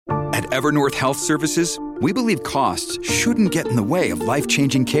At Evernorth Health Services, we believe costs shouldn't get in the way of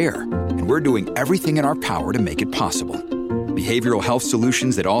life-changing care, and we're doing everything in our power to make it possible. Behavioral health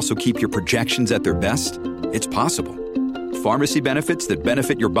solutions that also keep your projections at their best? It's possible. Pharmacy benefits that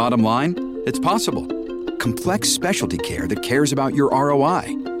benefit your bottom line? It's possible. Complex specialty care that cares about your ROI?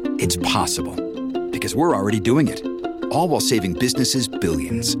 It's possible. Because we're already doing it. All while saving businesses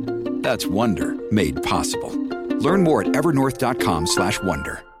billions. That's Wonder made possible. Learn more at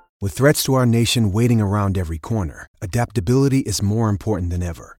evernorth.com/wonder. With threats to our nation waiting around every corner, adaptability is more important than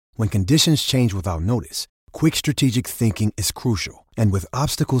ever. When conditions change without notice, quick strategic thinking is crucial. And with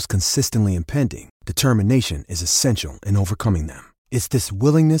obstacles consistently impending, determination is essential in overcoming them. It's this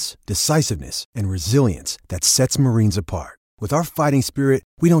willingness, decisiveness, and resilience that sets Marines apart. With our fighting spirit,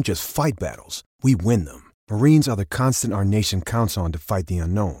 we don't just fight battles, we win them. Marines are the constant our nation counts on to fight the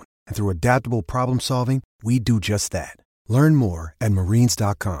unknown. And through adaptable problem solving, we do just that. Learn more at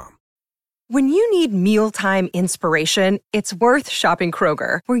marines.com. When you need mealtime inspiration, it's worth shopping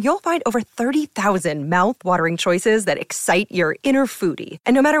Kroger, where you'll find over 30,000 mouth-watering choices that excite your inner foodie.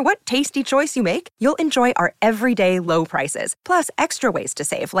 And no matter what tasty choice you make, you'll enjoy our everyday low prices, plus extra ways to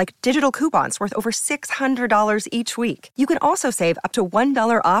save, like digital coupons worth over $600 each week. You can also save up to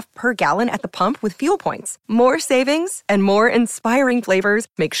 $1 off per gallon at the pump with fuel points. More savings and more inspiring flavors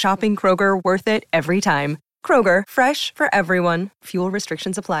make shopping Kroger worth it every time. Kroger, fresh for everyone. Fuel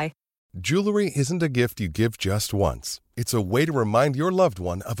restrictions apply. Jewelry isn't a gift you give just once. It's a way to remind your loved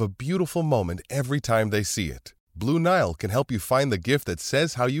one of a beautiful moment every time they see it. Blue Nile can help you find the gift that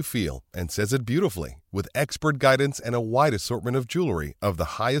says how you feel and says it beautifully, with expert guidance and a wide assortment of jewelry of the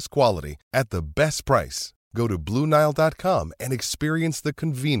highest quality at the best price. Go to BlueNile.com and experience the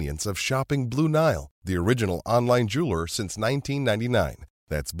convenience of shopping Blue Nile, the original online jeweler since 1999.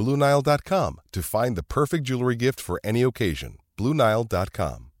 That's BlueNile.com to find the perfect jewelry gift for any occasion.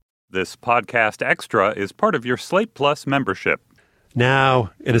 BlueNile.com. This podcast extra is part of your Slate Plus membership.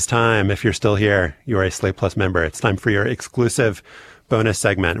 Now it is time, if you're still here, you are a Slate Plus member. It's time for your exclusive bonus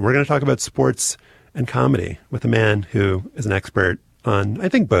segment. We're going to talk about sports and comedy with a man who is an expert on, I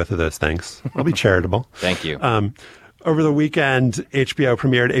think, both of those things. I'll be charitable. Thank you. Over the weekend, HBO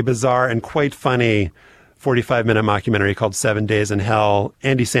premiered a bizarre and quite funny 45-minute mockumentary called 7 Days in Hell.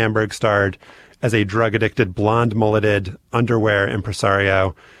 Andy Samberg starred as a drug-addicted, blonde-mulleted underwear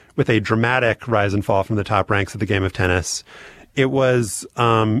impresario with a dramatic rise and fall from the top ranks of the game of tennis. It was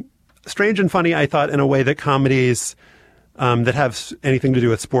strange and funny, I thought, in a way that comedies that have anything to do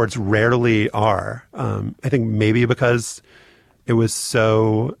with sports rarely are. I think maybe because it was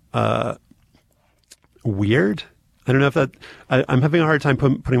so weird. I don't know if that... I'm having a hard time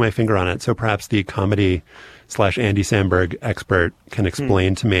putting my finger on it, so perhaps the comedy/Andy Samberg expert can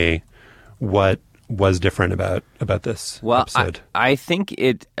explain to me what was different about this episode. I think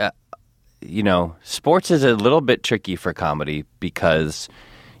it, sports is a little bit tricky for comedy because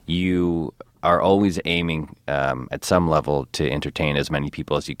you are always aiming at some level to entertain as many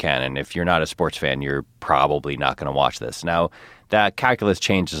people as you can. And if you're not a sports fan, you're probably not going to watch this. Now, that calculus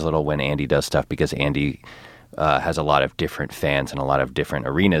changes a little when Andy does stuff because Andy has a lot of different fans in a lot of different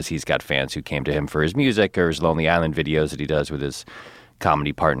arenas. He's got fans who came to him for his music or his Lonely Island videos that he does with his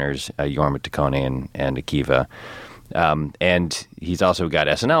comedy partners, Jorma Taccone and Akiva. And he's also got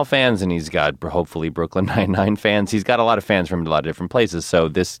SNL fans, and he's got hopefully Brooklyn Nine-Nine fans. He's got a lot of fans from a lot of different places, so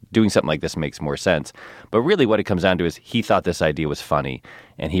doing something like this makes more sense. But really what it comes down to is he thought this idea was funny,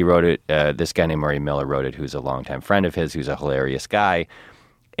 and he wrote it, this guy named Murray Miller wrote it, who's a longtime friend of his, who's a hilarious guy.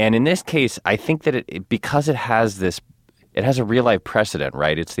 And in this case, I think that because it has a real-life precedent,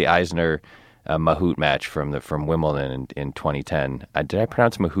 right? It's the Eisner Mahut match from Wimbledon in 2010. Did I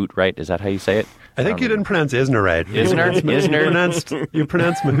pronounce Mahut right? Is that how you say it? I think you didn't pronounce Isner right. Isner? You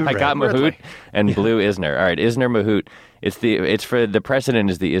pronounced Mahut right. I got Mahut and Blue Isner. All right, Isner Mahut. It's for the precedent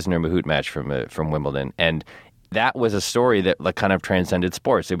is the Isner Mahut match from Wimbledon, and that was a story that kind of transcended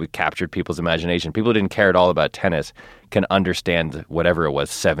sports. It captured people's imagination. People who didn't care at all about tennis can understand whatever it was,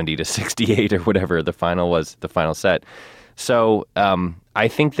 70-68 or whatever the final was, the final set. So I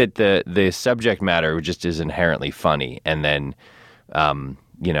think that the subject matter just is inherently funny, and then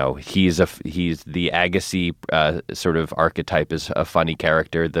he's the Agassi sort of archetype is a funny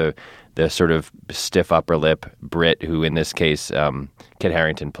character. The sort of stiff upper lip Brit, who in this case Kit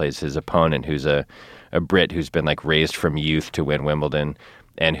Harington plays his opponent, who's a Brit who's been raised from youth to win Wimbledon,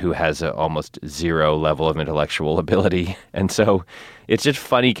 and who has almost zero level of intellectual ability. And so it's just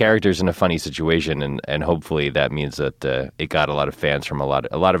funny characters in a funny situation, and hopefully that means that it got a lot of fans from a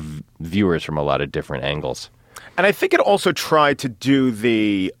lot of viewers from a lot of different angles. And I think it also tried to do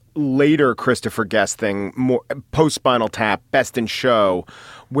the later Christopher Guest thing, more post Spinal Tap, Best in Show,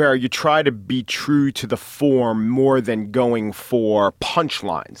 where you try to be true to the form more than going for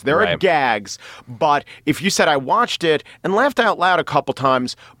punchlines. There are gags, but if you said I watched it and laughed out loud a couple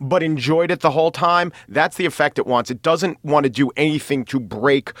times, but enjoyed it the whole time, that's the effect it wants. It doesn't want to do anything to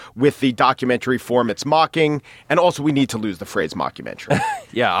break with the documentary form it's mocking, and also we need to lose the phrase mockumentary.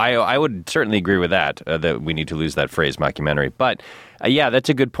 Yeah, I would certainly agree with that, that we need to lose that phrase mockumentary. But yeah, that's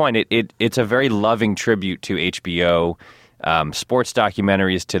a good point. It's a very loving tribute to HBO. Sports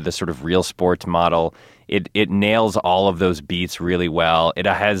documentaries to the sort of real sports model. It nails all of those beats really well. It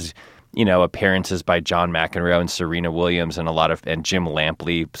has, appearances by John McEnroe and Serena Williams and Jim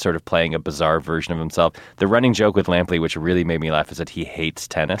Lampley sort of playing a bizarre version of himself. The running joke with Lampley, which really made me laugh, is that he hates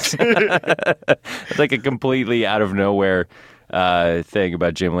tennis. It's like a completely out of nowhere thing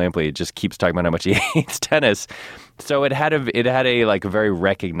about Jim Lampley. It just keeps talking about how much he hates tennis. So it had a like very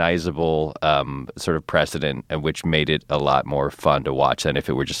recognizable sort of precedent, which made it a lot more fun to watch than if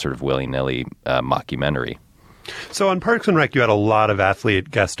it were just sort of willy-nilly mockumentary. So on Parks and Rec, you had a lot of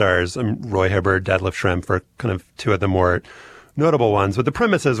athlete guest stars. Roy Hibbert, Detlef Schrempf are kind of two of the more notable ones. But the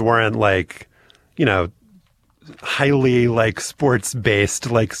premises weren't like, highly like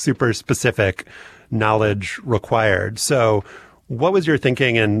sports-based, like super specific knowledge required. So what was your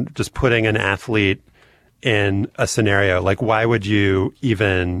thinking in just putting an athlete in a scenario? Like, why would you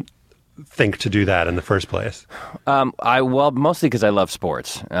even think to do that in the first place? Mostly because I love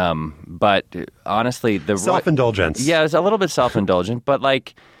sports. But honestly, the self-indulgence. Yeah, it's a little bit self-indulgent. But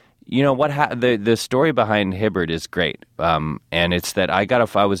the story behind Hibbert is great. And it's that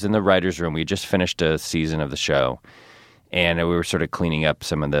I was in the writers' room. We just finished a season of the show, and we were sort of cleaning up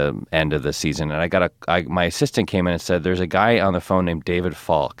some of the end of the season. And my assistant came in and said, "There's a guy on the phone named David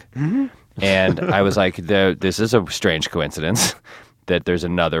Falk." Mm-hmm. And I was like, this is a strange coincidence that there's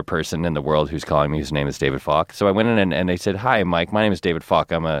another person in the world who's calling me whose name is David Falk. So I went in and they said, "Hi, Mike. My name is David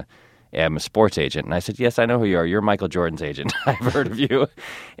Falk. I'm a sports agent." And I said, "Yes, I know who you are. You're Michael Jordan's agent. I've heard of you."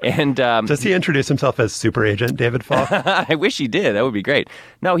 And does he introduce himself as super agent David Falk? I wish he did. That would be great.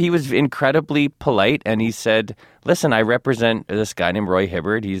 No, he was incredibly polite, and he said, "Listen, I represent this guy named Roy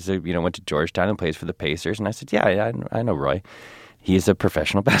Hibbert. He's went to Georgetown and plays for the Pacers." And I said, "Yeah, I know Roy. He's a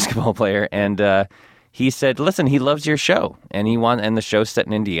professional basketball player." And he said, "Listen, he loves your show, and and the show's set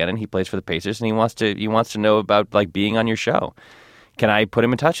in Indiana, and he plays for the Pacers, and he wants to know about like being on your show. Can I put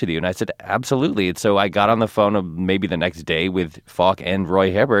him in touch with you?" And I said, "Absolutely." And so I got on the phone maybe the next day with Falk and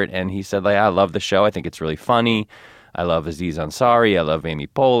Roy Hibbert, and he said, "I love the show. I think it's really funny. I love Aziz Ansari. I love Amy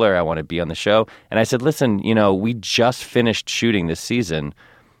Poehler. I want to be on the show." And I said, "Listen, we just finished shooting this season,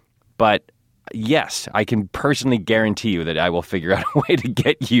 but yes, I can personally guarantee you that I will figure out a way to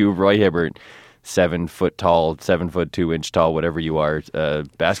get you, Roy Hibbert, 7 foot tall, 7 foot 2 inch tall, whatever you are,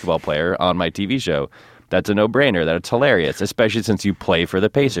 basketball player on my TV show. That's a no-brainer. That's hilarious, especially since you play for the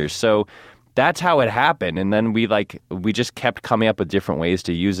Pacers." So that's how it happened. And then we just kept coming up with different ways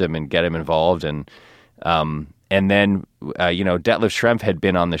to use him and get him involved. And then Detlef Schrempf had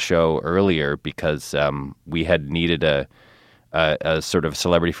been on the show earlier because we had needed a sort of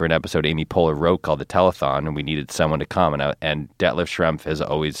celebrity for an episode Amy Poehler wrote called The Telethon, and we needed someone to come. And Detlef Schrempf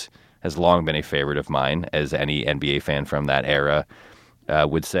has long been a favorite of mine, as any NBA fan from that era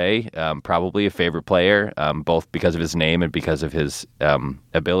would say. Probably a favorite player, both because of his name and because of his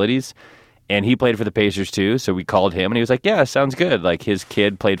abilities. And he played for the Pacers too, so we called him, and he was like, "Yeah, sounds good." Like, his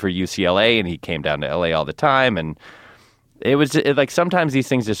kid played for UCLA, and he came down to LA all the time, and it was like sometimes these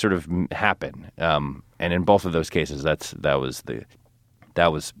things just sort of happen. And in both of those cases, that was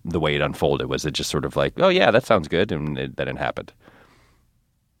the way it unfolded. Was it just sort of like, "Oh yeah, that sounds good," and then it happened.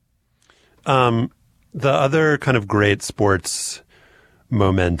 The other kind of great sports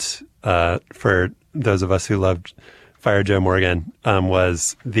moment for those of us who loved Fire Joe Morgan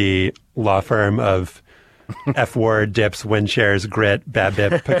was the law firm of F. Ward, Dips, Windshares, Grit,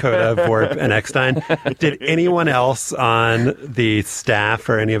 Babbitt, Pacoda, Vorp, and Eckstein. Did anyone else on the staff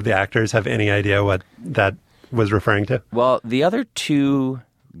or any of the actors have any idea what that was referring to? Well, the other two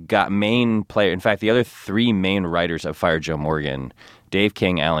main players, in fact, the other three main writers of Fire Joe Morgan, Dave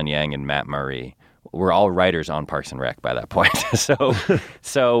King, Alan Yang, and Matt Murray, were all writers on Parks and Rec by that point. So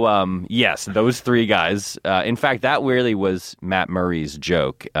yes, those three guys. In fact, that really was Matt Murray's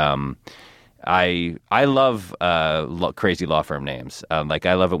joke. I love crazy law firm names.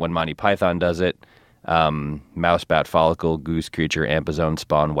 I love it when Monty Python does it. Mouse, Bat, Follicle, Goose, Creature, Ampazone,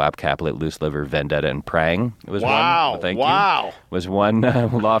 Spawn, Wap, Caplet, Loose Liver, Vendetta, and Prang. It was one. Thank you. Was one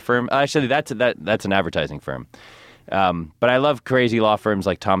law firm. Actually, that's an advertising firm. But I love crazy law firms.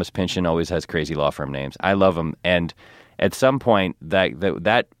 Like Thomas Pynchon always has crazy law firm names. I love them. And at some point,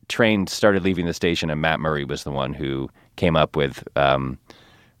 that train started leaving the station, and Matt Murray was the one who came up with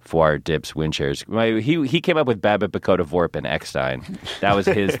four dips, wind chairs. He came up with Babbitt, Pacoda, Vorp, and Eckstein. That was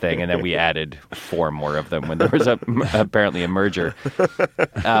his thing, and then we added 4 more of them when there was apparently a merger.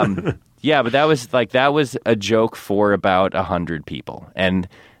 Yeah, but that was a joke for about 100 people, and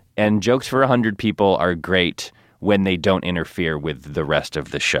jokes for 100 people are great when they don't interfere with the rest of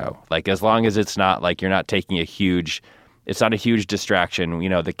the show. Like, as long as it's not like you're not taking it's not a huge distraction. You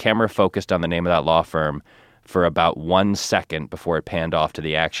know, the camera focused on the name of that law firm for about 1 second before it panned off to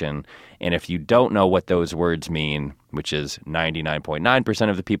the action. And if you don't know what those words mean, which is 99.9%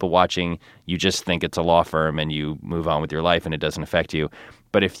 of the people watching, you just think it's a law firm and you move on with your life and it doesn't affect you.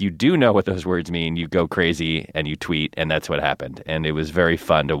 But if you do know what those words mean, you go crazy and you tweet, and that's what happened. And it was very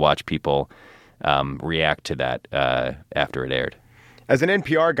fun to watch people react to that after it aired. As an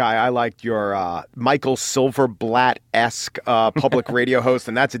NPR guy, I liked your Michael Silverblatt-esque public radio host,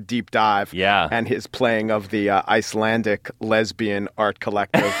 and that's a deep dive. Yeah. And his playing of the Icelandic lesbian art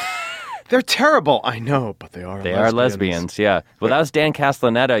collective. They're terrible, I know, but they are lesbians. They are lesbians, yeah. Well, that was Dan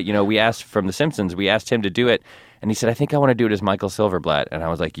Castellaneta. You know, we asked from The Simpsons, we asked him to do it, and he said, I think I want to do it as Michael Silverblatt. And I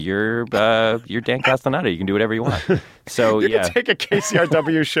was like, you're Dan Castellaneta. You can do whatever you want. So, you can take a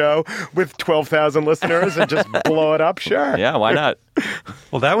KCRW show with 12,000 listeners and just blow it up? Sure. Yeah, why not?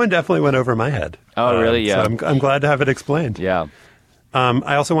 Well, that one definitely went over my head. Oh, really? Yeah. So I'm glad to have it explained. Yeah.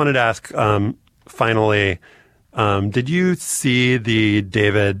 I also wanted to ask, finally, did you see the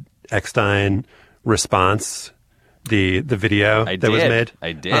David Eckstein response? The video that was made.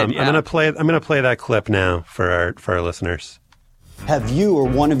 I did. I'm gonna play that clip now for our listeners. Have you or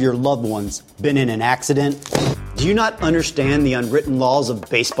one of your loved ones been in an accident? Do you not understand the unwritten laws of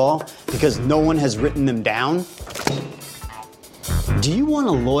baseball because no one has written them down? Do you want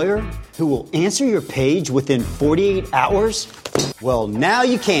a lawyer who will answer your page within 48 hours? Well, now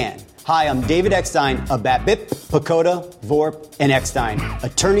you can. Hi, I'm David Eckstein of Babbitt, Pacoda, Vorp, and Eckstein,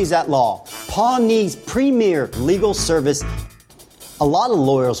 attorneys at law. Pawnee's premier legal service. A lot of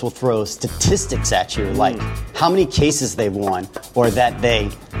lawyers will throw statistics at you, like how many cases they've won or that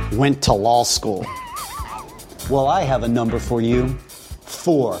they went to law school. Well, I have a number for you.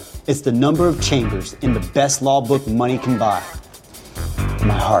 4. It's the number of chambers in the best law book money can buy.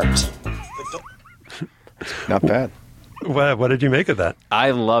 My heart. Not bad. What did you make of that?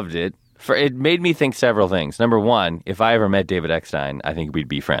 I loved it. It made me think several things. Number one, if I ever met David Eckstein, I think we'd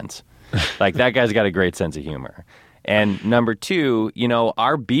be friends. Like, that guy's got a great sense of humor. And number two, you know,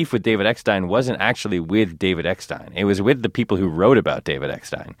 our beef with David Eckstein wasn't actually with David Eckstein. It was with the people who wrote about David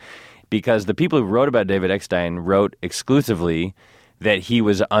Eckstein. Because the people who wrote about David Eckstein wrote exclusively that he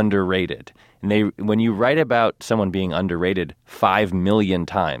was underrated. And when you write about someone being underrated 5 million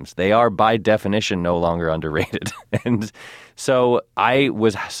times, they are by definition no longer underrated. And so I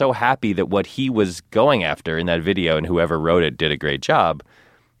was so happy that what he was going after in that video, and whoever wrote it did a great job,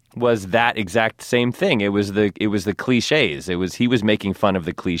 was that exact same thing. It was the cliches. He was making fun of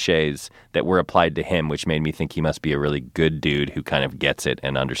the cliches that were applied to him, which made me think he must be a really good dude who kind of gets it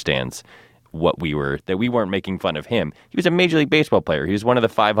and understands that we weren't making fun of him. He was a Major League Baseball player. He was one of the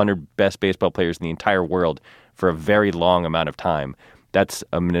 500 best baseball players in the entire world for a very long amount of time. That's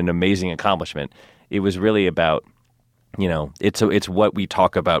an amazing accomplishment. It was really about, you know, it's what we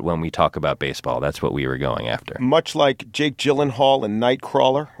talk about when we talk about baseball. That's what we were going after. Much like Jake Gyllenhaal in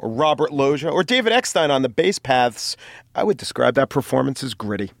Nightcrawler, or Robert Loggia, or David Eckstein on the base paths, I would describe that performance as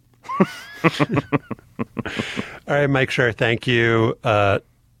gritty. All right, Mike Schur, thank you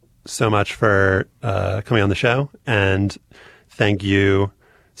so much for coming on the show, and thank you,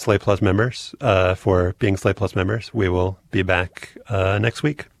 Slate Plus members, for being Slate Plus members. We will be back next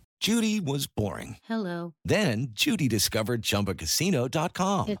week. Judy was boring. Hello. Then Judy discovered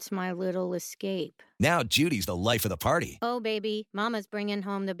ChumbaCasino.com. It's my little escape. Now Judy's the life of the party. Oh, baby, mama's bringing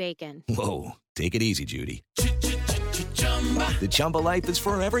home the bacon. Whoa, take it easy, Judy. The Chumba life is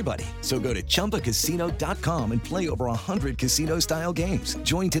for everybody. So go to ChumbaCasino.com and play over 100 casino-style games.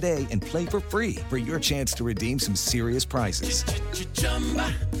 Join today and play for free for your chance to redeem some serious prizes.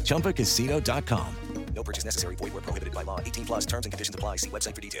 ChumbaCasino.com. No purchase necessary. Void where prohibited by law. 18+ terms and conditions apply. See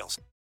website for details.